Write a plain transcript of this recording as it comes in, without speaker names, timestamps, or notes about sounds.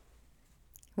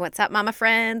What's up, mama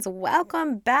friends?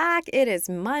 Welcome back. It is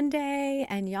Monday,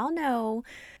 and y'all know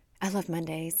I love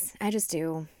Mondays. I just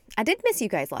do. I did miss you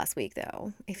guys last week,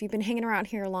 though. If you've been hanging around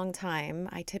here a long time,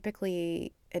 I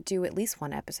typically do at least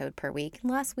one episode per week. And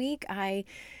last week, I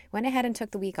went ahead and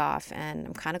took the week off, and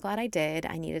I'm kind of glad I did.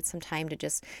 I needed some time to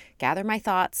just gather my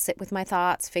thoughts, sit with my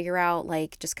thoughts, figure out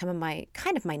just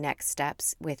my next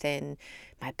steps within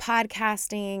my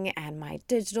podcasting and my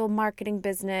digital marketing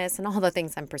business and all the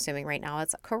things I'm pursuing right now.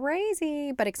 It's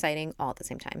crazy, but exciting all at the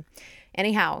same time.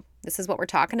 Anyhow, this is what we're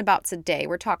talking about today.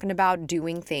 We're talking about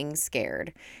doing things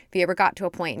scared. Have you ever got to a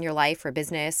point in your life or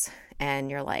business and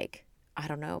you're like, I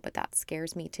don't know, but that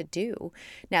scares me to do.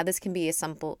 Now, this can be as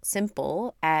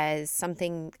simple as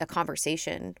a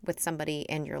conversation with somebody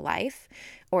in your life,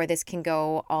 or this can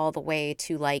go all the way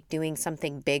to doing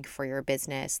something big for your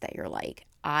business that you're like,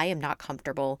 I am not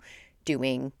comfortable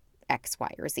doing X, Y,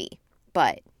 or Z.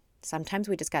 But sometimes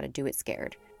we just got to do it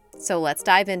scared. So let's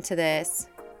dive into this,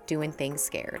 doing things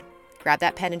scared. Grab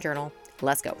that pen and journal.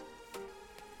 Let's go.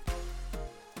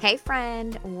 Hey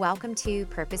friend, welcome to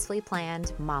Purposefully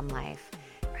Planned Mom Life.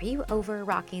 Are you over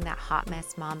rocking that hot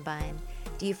mess mom bun?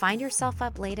 Do you find yourself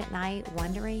up late at night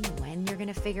wondering when you're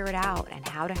going to figure it out and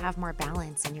how to have more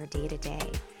balance in your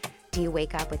day-to-day? Do you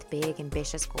wake up with big,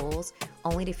 ambitious goals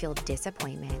only to feel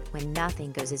disappointment when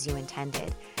nothing goes as you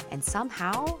intended? And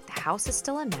somehow the house is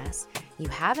still a mess, you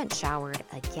haven't showered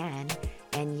again,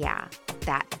 and yeah,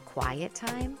 that quiet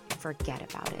time, forget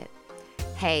about it.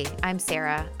 Hey, I'm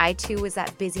Sarah. I too was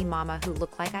that busy mama who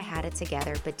looked like I had it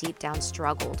together, but deep down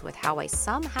struggled with how I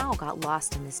somehow got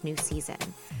lost in this new season.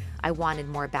 I wanted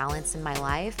more balance in my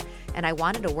life, and I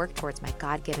wanted to work towards my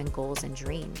God-given goals and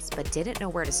dreams, but didn't know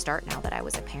where to start now that I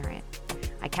was a parent.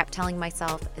 I kept telling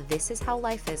myself, this is how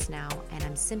life is now, and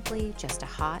I'm simply just a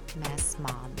hot mess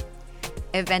mom.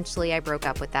 Eventually, I broke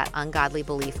up with that ungodly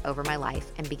belief over my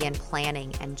life and began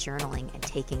planning and journaling and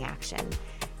taking action.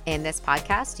 In this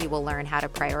podcast, you will learn how to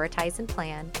prioritize and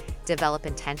plan, develop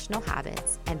intentional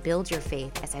habits, and build your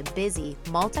faith as a busy,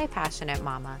 multi-passionate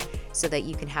mama so that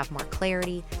you can have more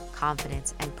clarity,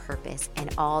 confidence, and purpose in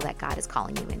all that God is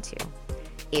calling you into.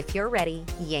 If you're ready,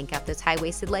 yank up those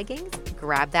high-waisted leggings,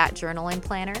 grab that journal and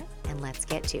planner, and let's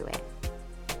get to it.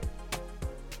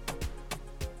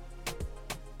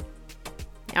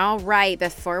 All right,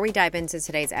 before we dive into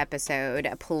today's episode,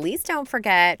 please don't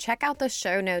forget, check out the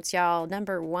show notes, y'all.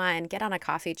 Number one, get on a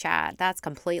coffee chat. That's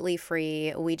completely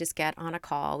free. We just get on a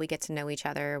call. We get to know each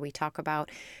other. We talk about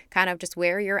kind of just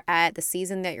where you're at, the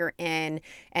season that you're in,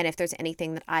 and if there's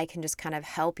anything that I can just kind of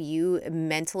help you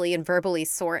mentally and verbally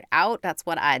sort out, that's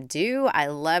what I do. I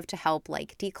love to help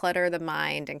declutter the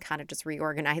mind and kind of just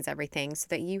reorganize everything so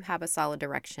that you have a solid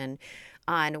direction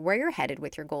on where you're headed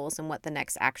with your goals and what the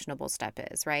next actionable step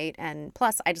is, right? And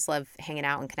plus, I just love hanging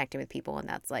out and connecting with people, and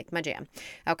that's my jam.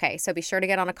 Okay, so be sure to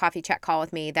get on a coffee chat call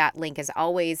with me. That link is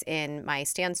always in my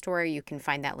Stan story. You can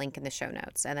find that link in the show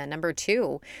notes. And then number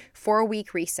two,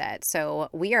 4-week reset. So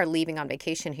we are leaving on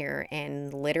vacation here in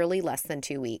literally less than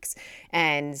 2 weeks.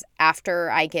 And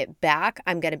after I get back,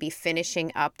 I'm going to be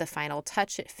finishing up the final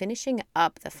touches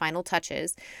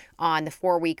on the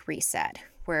 4-week reset,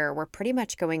 where we're pretty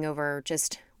much going over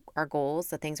just our goals,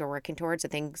 the things we're working towards, the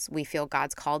things we feel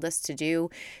God's called us to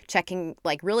do, checking,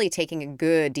 really taking a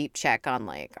good deep check on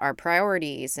our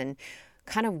priorities and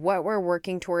kind of what we're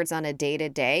working towards on a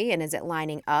day-to-day, and is it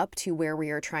lining up to where we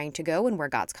are trying to go and where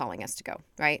God's calling us to go,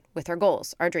 right? With our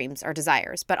goals, our dreams, our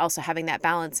desires, but also having that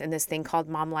balance in this thing called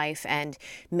mom life and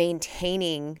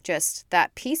maintaining just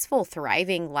that peaceful,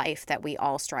 thriving life that we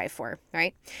all strive for,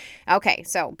 right? Okay,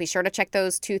 so be sure to check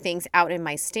those two things out in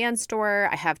my Stan store.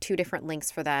 I have 2 different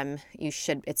links for them. It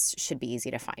should be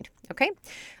easy to find, okay?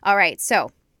 All right,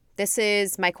 so this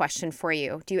is my question for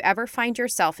you. Do you ever find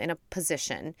yourself in a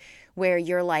position where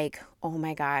you're like, oh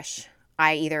my gosh,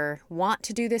 I either want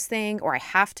to do this thing or I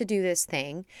have to do this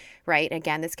thing, right?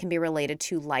 Again, this can be related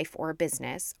to life or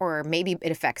business, or maybe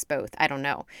it affects both. I don't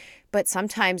know. But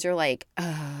sometimes you're like,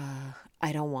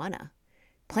 I don't wanna.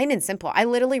 Plain and simple. I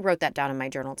literally wrote that down in my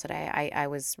journal today. I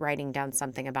was writing down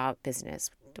something about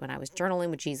business when I was journaling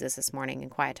with Jesus this morning in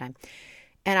quiet time.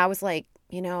 And I was like,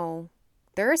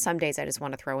 there are some days I just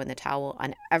want to throw in the towel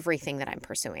on everything that I'm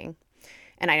pursuing.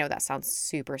 And I know that sounds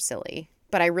super silly,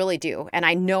 but I really do. And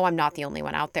I know I'm not the only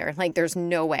one out there. There's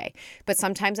no way. But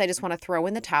sometimes I just want to throw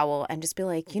in the towel and just be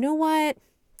like, you know what,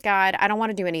 God, I don't want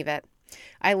to do any of it.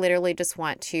 I literally just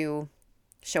want to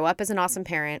show up as an awesome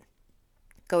parent,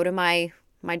 go to my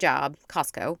job,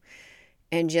 Costco,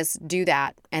 and just do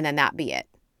that. And then that be it.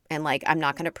 And I'm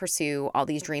not going to pursue all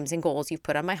these dreams and goals you've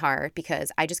put on my heart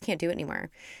because I just can't do it anymore.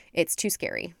 It's too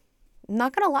scary. I'm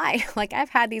not going to lie, like I've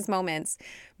had these moments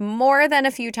more than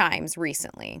a few times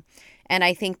recently. And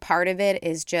I think part of it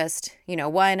is just,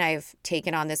 one, I've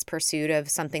taken on this pursuit of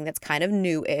something that's kind of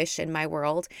new-ish in my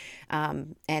world.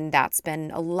 And that's been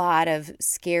a lot of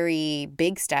scary,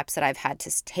 big steps that I've had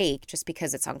to take just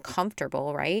because it's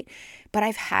uncomfortable, right? But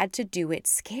I've had to do it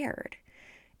scared.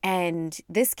 And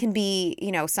this can be,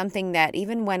 something that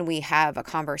even when we have a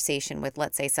conversation with,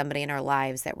 let's say, somebody in our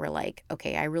lives that we're like,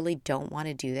 okay, I really don't want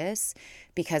to do this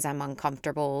because I'm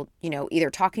uncomfortable,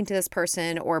 either talking to this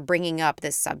person or bringing up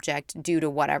this subject due to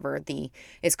whatever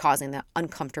is causing the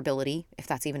uncomfortability, if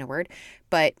that's even a word.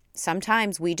 But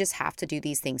sometimes we just have to do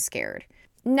these things scared.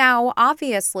 Now,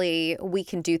 obviously, we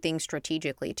can do things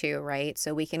strategically too, right?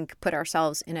 So we can put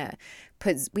ourselves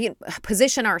we can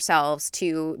position ourselves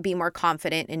to be more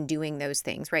confident in doing those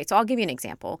things, right? So I'll give you an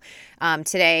example.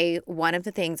 Today, one of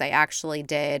the things I actually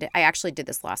did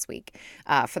this last week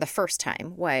for the first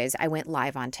time, was I went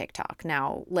live on TikTok.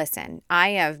 Now, listen,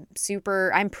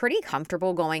 I'm pretty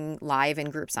comfortable going live in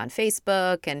groups on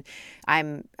Facebook, and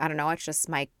I'm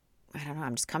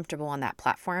just comfortable on that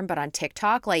platform. But on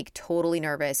TikTok, like totally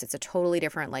nervous. It's a totally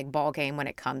different like ball game when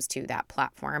it comes to that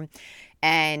platform.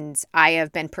 And I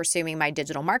have been pursuing my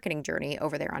digital marketing journey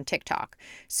over there on TikTok.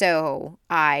 So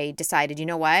I decided, you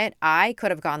know what? I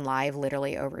could have gone live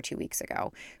literally over 2 weeks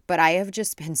ago, but I have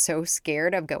just been so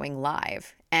scared of going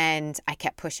live. And I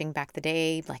kept pushing back the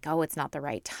day, like, oh, it's not the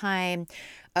right time.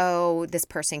 Oh, this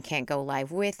person can't go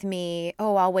live with me.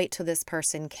 Oh, I'll wait till this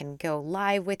person can go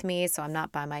live with me so I'm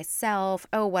not by myself.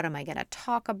 Oh, what am I going to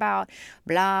talk about?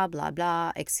 Blah, blah,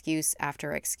 blah, excuse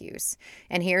after excuse.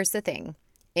 And here's the thing.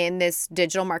 In this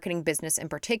digital marketing business in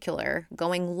particular,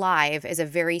 going live is a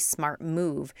very smart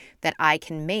move that I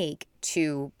can make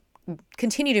to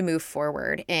continue to move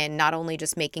forward in not only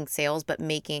just making sales, but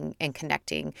making and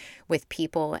connecting with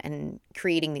people and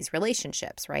creating these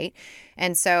relationships, right?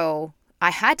 And so I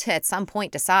had to at some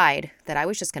point decide that I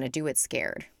was just going to do it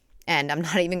scared. And I'm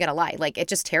not even going to lie, like it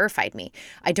just terrified me.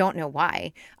 I don't know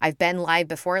why. I've been live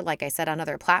before, like I said, on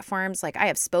other platforms. Like I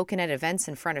have spoken at events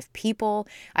in front of people.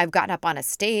 I've gotten up on a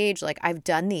stage. Like I've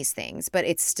done these things, but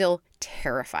it's still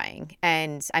terrifying.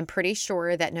 And I'm pretty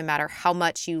sure that no matter how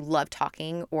much you love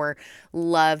talking or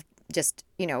love just,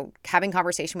 having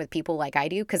conversation with people like I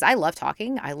do, because I love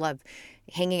talking. I love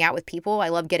hanging out with people. I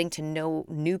love getting to know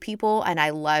new people, and I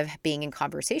love being in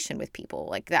conversation with people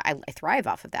like that. I thrive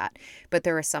off of that. But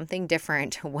there is something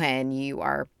different when you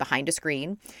are behind a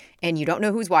screen and you don't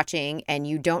know who's watching and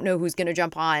you don't know who's going to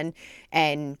jump on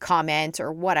and comment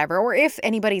or whatever, or if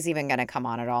anybody's even going to come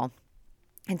on at all.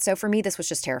 And so for me, this was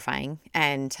just terrifying.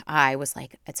 And I was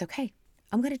like, it's okay.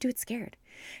 I'm going to do it scared.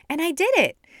 And I did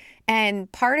it.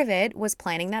 And part of it was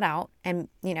planning that out and,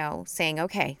 saying,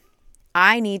 okay,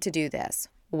 I need to do this.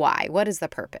 Why? What is the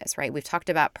purpose, right? We've talked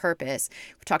about purpose.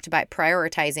 We've talked about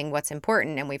prioritizing what's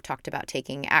important, and we've talked about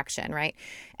taking action, right?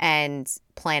 And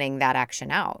planning that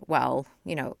action out. Well,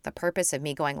 the purpose of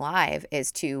me going live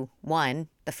is to, one,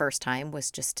 the first time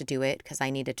was just to do it because I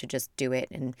needed to just do it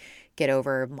and get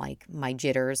over like my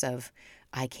jitters of,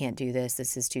 I can't do this.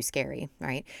 This is too scary,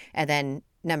 right? And then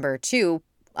number two,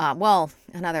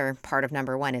 another part of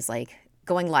number one is like,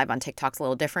 going live on TikTok's a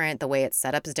little different. The way it's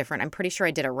set up is different. I'm pretty sure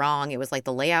I did it wrong. It was like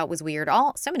the layout was weird.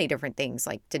 So many different things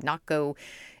like did not go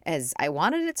as I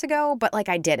wanted it to go, but like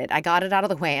I did it. I got it out of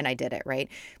the way and I did it, right?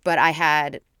 But I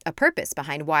had a purpose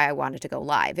behind why I wanted to go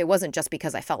live. It wasn't just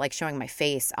because I felt like showing my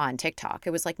face on TikTok.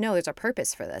 It was like, no, there's a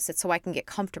purpose for this. It's so I can get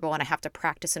comfortable, and I have to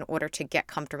practice in order to get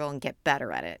comfortable and get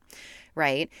better at it,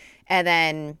 right? And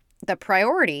then the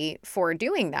priority for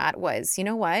doing that was, you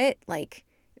know what? Like,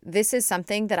 this is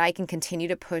something that I can continue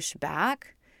to push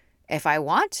back if I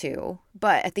want to.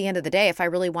 But at the end of the day, if I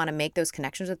really want to make those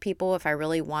connections with people, if I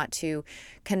really want to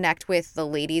connect with the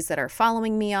ladies that are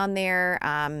following me on there,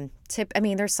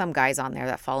 there's some guys on there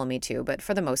that follow me too, but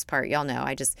for the most part, y'all know,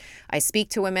 I speak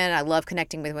to women. I love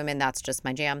connecting with women. That's just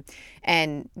my jam.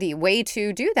 And the way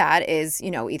to do that is,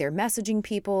 either messaging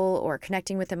people or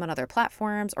connecting with them on other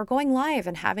platforms or going live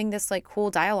and having this like cool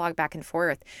dialogue back and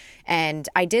forth. And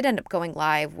I did end up going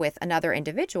live with another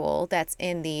individual that's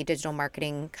in the digital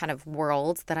marketing kind of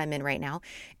world that I'm in right now.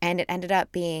 And it ended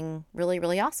up being really,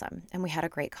 really awesome. And we had a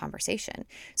great conversation.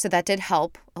 So that did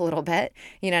help a little bit,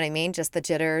 you know what I mean? Just the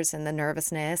jitters and the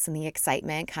nervousness and the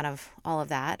excitement, kind of all of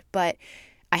that. But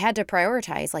I had to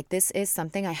prioritize, like, this is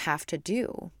something I have to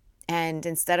do. And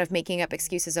instead of making up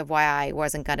excuses of why I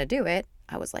wasn't going to do it,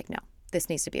 I was like, no, this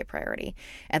needs to be a priority.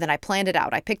 And then I planned it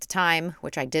out. I picked a time,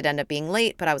 which I did end up being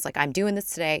late, but I was like, I'm doing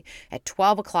this today at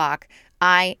 12 o'clock.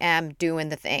 I am doing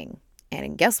the thing.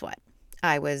 And guess what?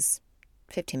 I was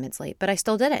 15 minutes late, but I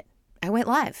still did it. I went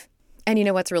live. And you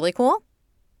know what's really cool?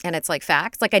 And it's like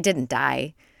facts. Like I didn't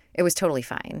die. It was totally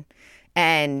fine.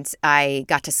 And I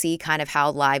got to see kind of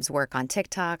how lives work on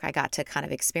TikTok. I got to kind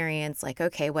of experience like,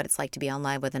 okay, what it's like to be on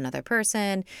live with another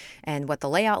person and what the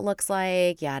layout looks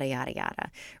like, yada, yada, yada.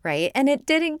 Right. And it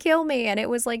didn't kill me and it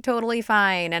was like totally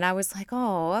fine. And I was like,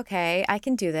 oh, okay, I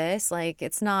can do this. Like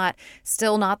it's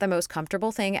still not the most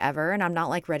comfortable thing ever. And I'm not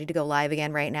like ready to go live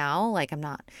again right now. Like I'm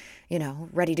not,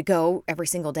 ready to go every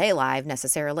single day live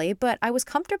necessarily, but I was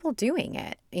comfortable doing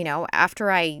it, after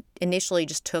I initially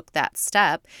just took that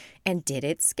step and did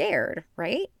it scared,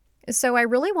 right? So I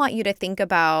really want you to think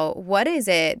about what is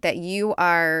it that you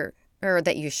are or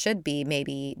that you should be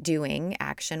maybe doing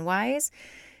action-wise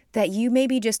that you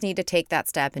maybe just need to take that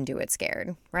step and do it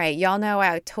scared, right? Y'all know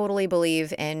I totally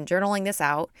believe in journaling this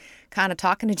out, kind of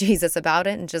talking to Jesus about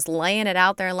it and just laying it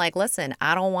out there and like, listen,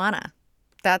 I don't wanna.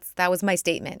 That was my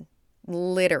statement.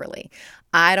 Literally,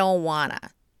 I don't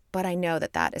wanna, but I know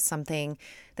that is something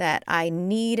that I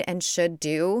need and should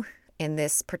do in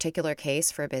this particular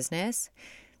case for business,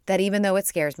 that even though it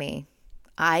scares me,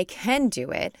 I can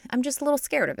do it. I'm just a little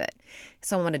scared of it.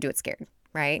 So I'm going to do it scared,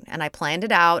 right? And I planned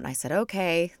it out and I said,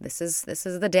 okay, this is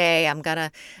the day and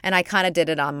I kind of did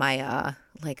it on my,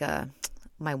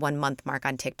 my 1 month mark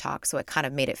on TikTok. So it kind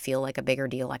of made it feel like a bigger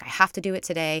deal. Like I have to do it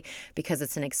today because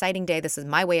it's an exciting day. This is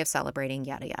my way of celebrating,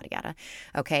 yada, yada, yada.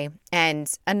 Okay.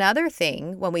 And another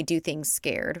thing when we do things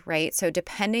scared, right? So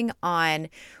depending on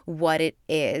what it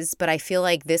is, but I feel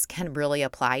like this can really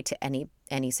apply to any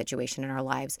situation in our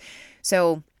lives.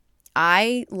 So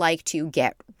I like to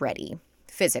get ready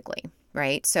physically,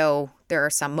 right? So there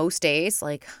are most days,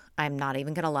 like I'm not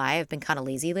even going to lie, I've been kind of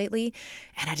lazy lately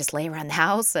and I just lay around the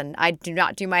house and I do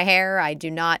not do my hair. I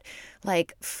do not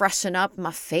like freshen up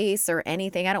my face or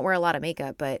anything. I don't wear a lot of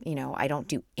makeup, but I don't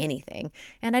do anything.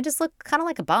 And I just look kind of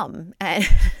like a bum.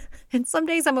 And some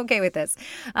days I'm okay with this.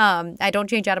 I don't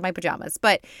change out of my pajamas,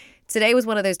 but today was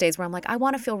one of those days where I'm like, I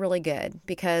want to feel really good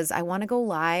because I want to go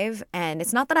live. And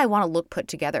it's not that I want to look put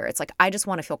together. It's like, I just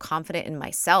want to feel confident in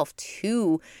myself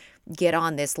to get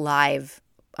on this live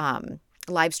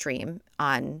stream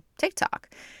on TikTok.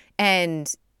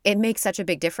 And it makes such a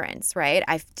big difference, right?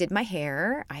 I did my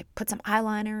hair, I put some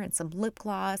eyeliner and some lip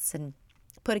gloss and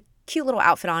put a cute little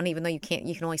outfit on, even though you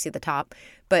can only see the top.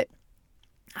 But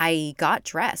I got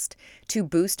dressed to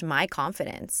boost my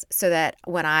confidence so that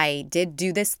when I did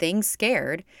do this thing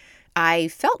scared, I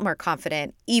felt more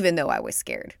confident even though I was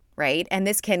scared, right? And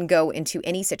this can go into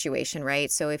any situation, right?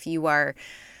 So if you are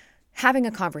having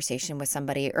a conversation with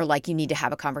somebody or like you need to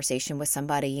have a conversation with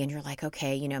somebody and you're like,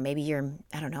 okay, maybe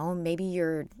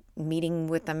you're meeting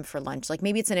with them for lunch. Like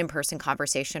maybe it's an in-person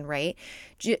conversation, right?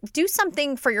 Do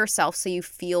something for yourself so you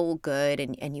feel good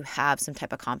and you have some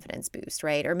type of confidence boost,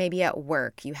 right? Or maybe at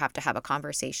work you have to have a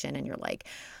conversation and you're like,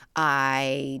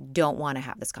 I don't want to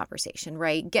have this conversation,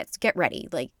 right? Get ready.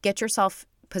 Like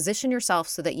position yourself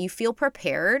so that you feel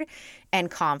prepared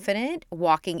and confident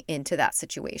walking into that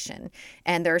situation.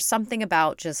 And there's something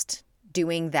about just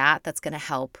doing that's going to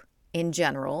help in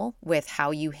general with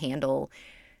how you handle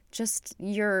just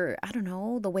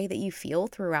the way that you feel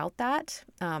throughout that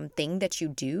thing that you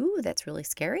do that's really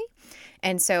scary.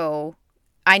 And so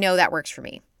I know that works for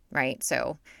me, right?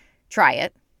 So try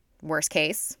it. Worst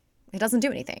case, it doesn't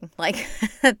do anything. Like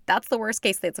that's the worst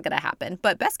case that's going to happen.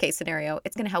 But best case scenario,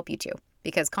 it's going to help you too,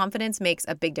 because confidence makes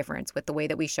a big difference with the way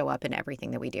that we show up in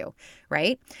everything that we do,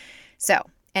 right? So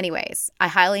anyways, I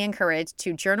highly encourage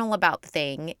to journal about the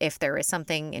thing. If there is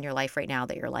something in your life right now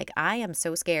that you're like, I am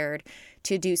so scared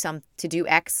to do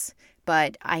X,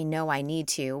 but I know I need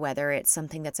to, whether it's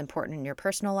something that's important in your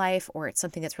personal life or it's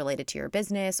something that's related to your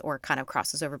business or kind of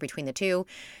crosses over between the two,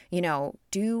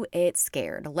 do it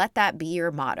scared. Let that be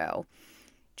your motto.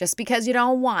 Just because you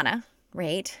don't wanna,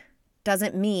 right,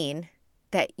 doesn't mean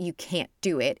that you can't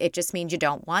do it. It just means you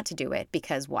don't want to do it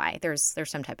because why? There's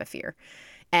some type of fear.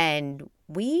 And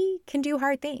we can do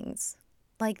hard things.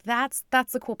 Like that's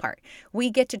the cool part. We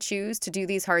get to choose to do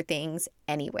these hard things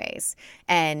anyways.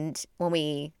 And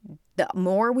the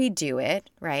more we do it,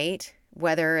 right?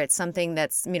 Whether it's something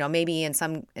that's, maybe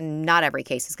in not every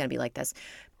case is going to be like this,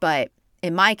 but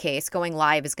in my case, going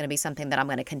live is going to be something that I'm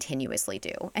going to continuously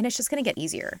do. And it's just going to get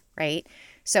easier, right?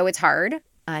 So it's hard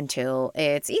until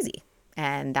it's easy.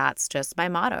 And that's just my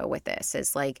motto with this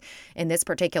is like, in this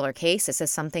particular case, this is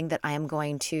something that I am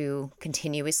going to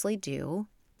continuously do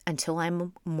until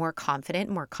I'm more confident,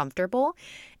 more comfortable.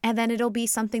 And then it'll be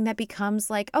something that becomes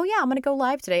like, oh yeah, I'm going to go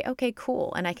live today. Okay,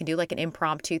 cool. And I can do like an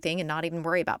impromptu thing and not even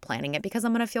worry about planning it because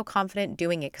I'm going to feel confident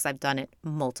doing it because I've done it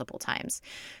multiple times,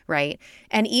 right?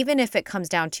 And even if it comes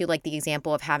down to like the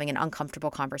example of having an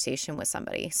uncomfortable conversation with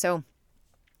somebody. So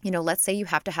Let's say you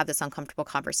have to have this uncomfortable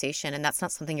conversation and that's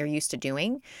not something you're used to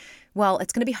doing. Well,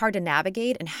 it's going to be hard to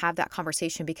navigate and have that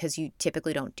conversation because you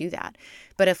typically don't do that.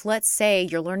 But if, let's say,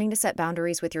 you're learning to set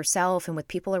boundaries with yourself and with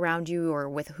people around you or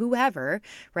with whoever,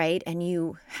 right? And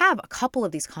you have a couple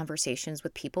of these conversations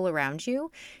with people around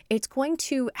you, it's going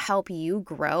to help you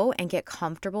grow and get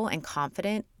comfortable and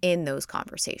confident in those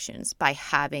conversations by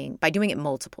doing it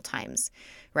multiple times,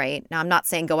 right? Now, I'm not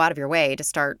saying go out of your way to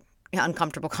start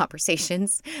uncomfortable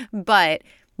conversations, but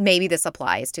maybe this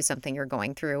applies to something you're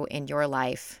going through in your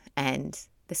life. And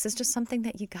this is just something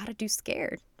that you got to do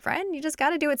scared, friend. You just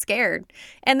got to do it scared.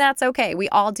 And that's okay. We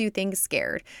all do things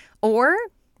scared. Or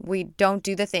we don't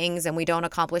do the things and we don't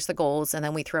accomplish the goals and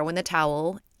then we throw in the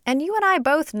towel. And you and I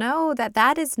both know that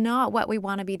that is not what we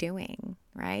want to be doing,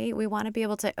 right? We want to be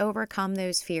able to overcome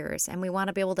those fears and we want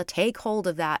to be able to take hold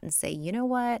of that and say, you know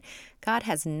what? God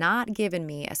has not given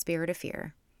me a spirit of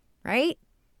fear. Right?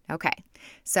 Okay.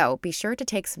 So be sure to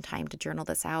take some time to journal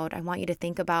this out. I want you to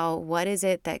think about what is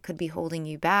it that could be holding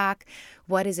you back?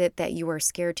 What is it that you are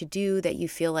scared to do that you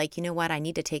feel like, you know what, I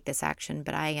need to take this action,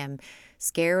 but I am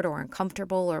scared or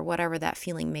uncomfortable or whatever that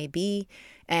feeling may be.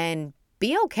 And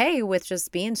be okay with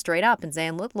just being straight up and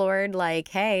saying, look, Lord, like,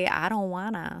 hey, I don't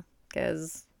wanna,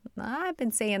 because I've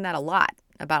been saying that a lot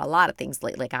about a lot of things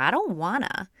lately. Like, I don't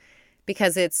wanna.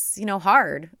 Because it's,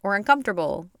 hard or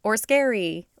uncomfortable or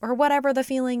scary or whatever the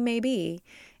feeling may be.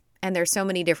 And there's so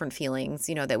many different feelings,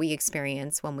 that we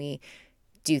experience when we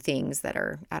do things that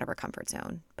are out of our comfort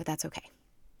zone. But that's okay.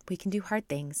 We can do hard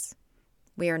things.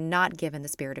 We are not given the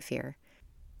spirit of fear.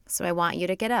 So I want you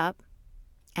to get up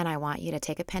and I want you to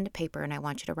take a pen to paper and I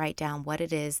want you to write down what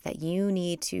it is that you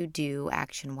need to do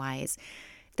action-wise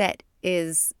that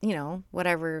is,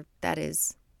 whatever that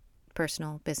is,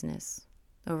 personal, business,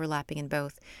 overlapping in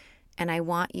both. And I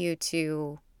want you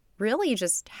to really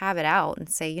just have it out and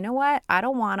say, you know what? I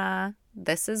don't wanna.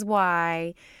 This is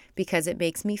why, because it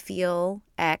makes me feel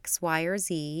X, Y, or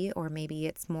Z, or maybe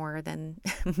it's more than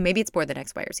X,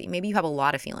 Y, or Z. Maybe you have a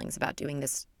lot of feelings about doing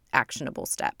this actionable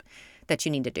step that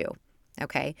you need to do,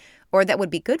 okay? Or that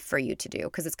would be good for you to do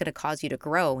because it's going to cause you to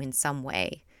grow in some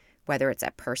way, whether it's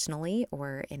personally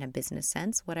or in a business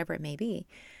sense, whatever it may be.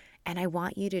 And I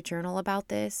want you to journal about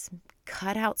this,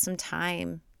 cut out some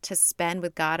time to spend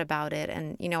with God about it.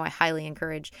 And, I highly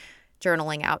encourage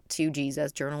journaling out to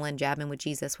Jesus, journaling, jabbing with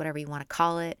Jesus, whatever you want to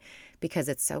call it, because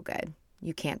it's so good.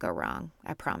 You can't go wrong,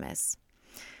 I promise.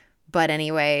 But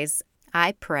anyways,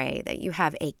 I pray that you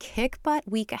have a kick butt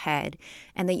week ahead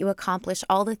and that you accomplish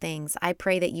all the things. I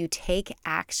pray that you take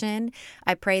action.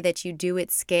 I pray that you do it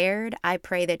scared. I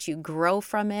pray that you grow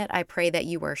from it. I pray that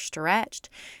you are stretched.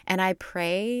 And I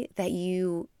pray that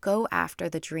you go after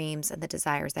the dreams and the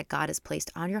desires that God has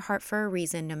placed on your heart for a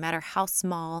reason, no matter how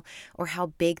small or how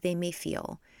big they may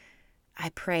feel.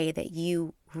 I pray that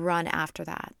you run after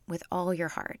that with all your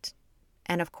heart.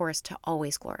 And of course, to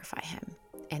always glorify Him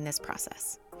in this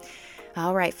process.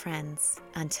 All right, friends,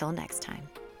 until next time.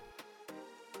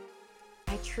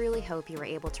 I truly hope you were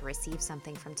able to receive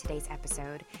something from today's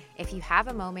episode. If you have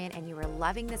a moment and you are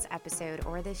loving this episode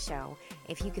or this show,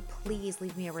 if you could please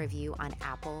leave me a review on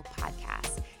Apple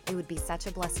Podcasts. It would be such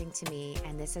a blessing to me,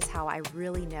 and this is how I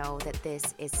really know that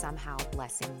this is somehow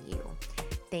blessing you.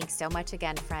 Thanks so much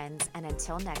again, friends, and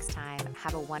until next time,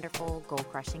 have a wonderful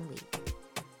goal-crushing week.